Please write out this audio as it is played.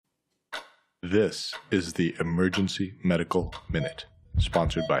This is the Emergency Medical Minute,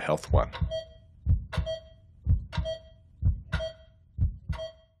 sponsored by Health One.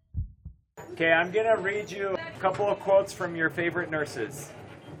 Okay, I'm going to read you a couple of quotes from your favorite nurses.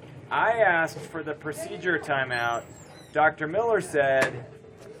 I asked for the procedure timeout. Dr. Miller said,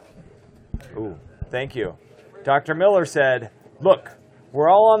 thank you. Dr. Miller said, look, we're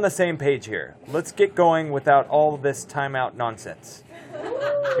all on the same page here. Let's get going without all this timeout nonsense.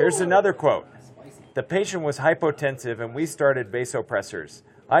 Here's another quote. The patient was hypotensive and we started vasopressors.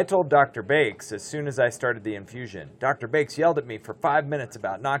 I told Dr. Bakes as soon as I started the infusion. Dr. Bakes yelled at me for 5 minutes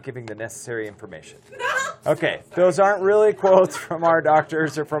about not giving the necessary information. Okay, those aren't really quotes from our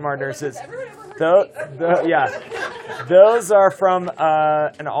doctors or from our nurses. Those are from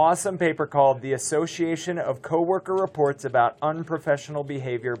an awesome paper called The Association of Coworker Reports About Unprofessional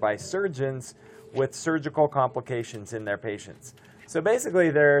Behavior by Surgeons with Surgical Complications in Their Patients. So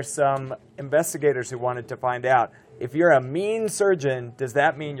basically, there are some investigators who wanted to find out, if you're a mean surgeon, does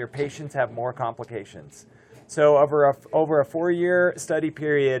that mean your patients have more complications? So over a 4-year study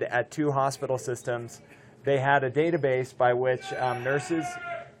period at 2 hospital systems, they had a database by which nurses...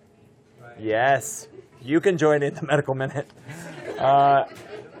 Yes, you can join in the Medical Minute.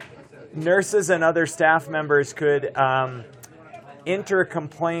 Nurses and other staff members could enter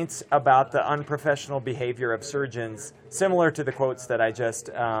complaints about the unprofessional behavior of surgeons, similar to the quotes that I just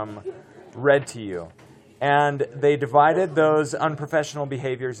read to you. And they divided those unprofessional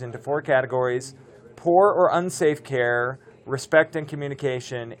behaviors into 4 categories: poor or unsafe care, respect and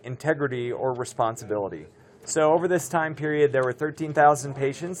communication, integrity, or responsibility. So over this time period, there were 13,000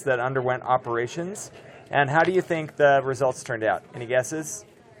 patients that underwent operations. And how do you think the results turned out? Any guesses?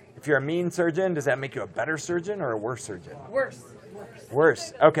 If you're a mean surgeon, does that make you a better surgeon or a worse surgeon? Worse.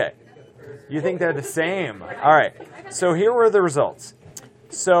 Worse. Okay. You think they're the same. All right. So here were the results.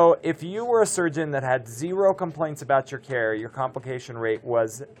 So if you were a surgeon that had 0 complaints about your care, your complication rate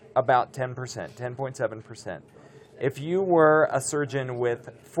was about 10%, 10.7%. If you were a surgeon with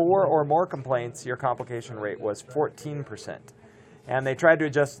 4 or more complaints, your complication rate was 14%. And they tried to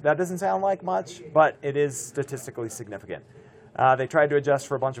adjust. That doesn't sound like much, but it is statistically significant. They tried to adjust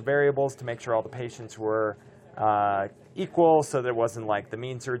for a bunch of variables to make sure all the patients were equal, so that it wasn't like the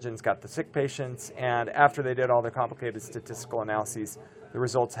mean surgeons got the sick patients. And after they did all their complicated statistical analyses, the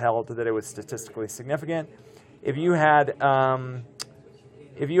results held that it was statistically significant. If you had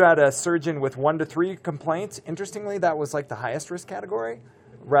a surgeon with 1 to 3 complaints, interestingly, that was like the highest risk category,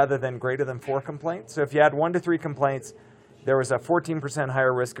 rather than greater than 4 complaints. So if you had 1 to 3 complaints, there was a 14%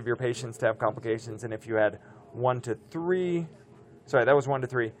 higher risk of your patients to have complications. And if you had 1 to 3, sorry, that was 1 to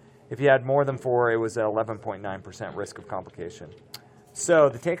 3. If you had more than 4, it was an 11.9% risk of complication. So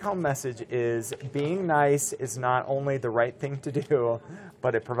the take-home message is being nice is not only the right thing to do,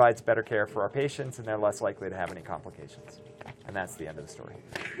 but it provides better care for our patients, and they're less likely to have any complications. And that's the end of the story.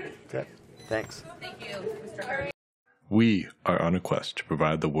 That's it. Thanks. Thank you, Mr. Harvey. We are on a quest to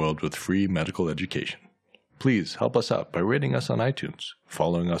provide the world with free medical education. Please help us out by rating us on iTunes,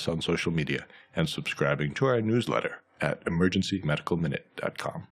 following us on social media, and subscribing to our newsletter at emergencymedicalminute.com.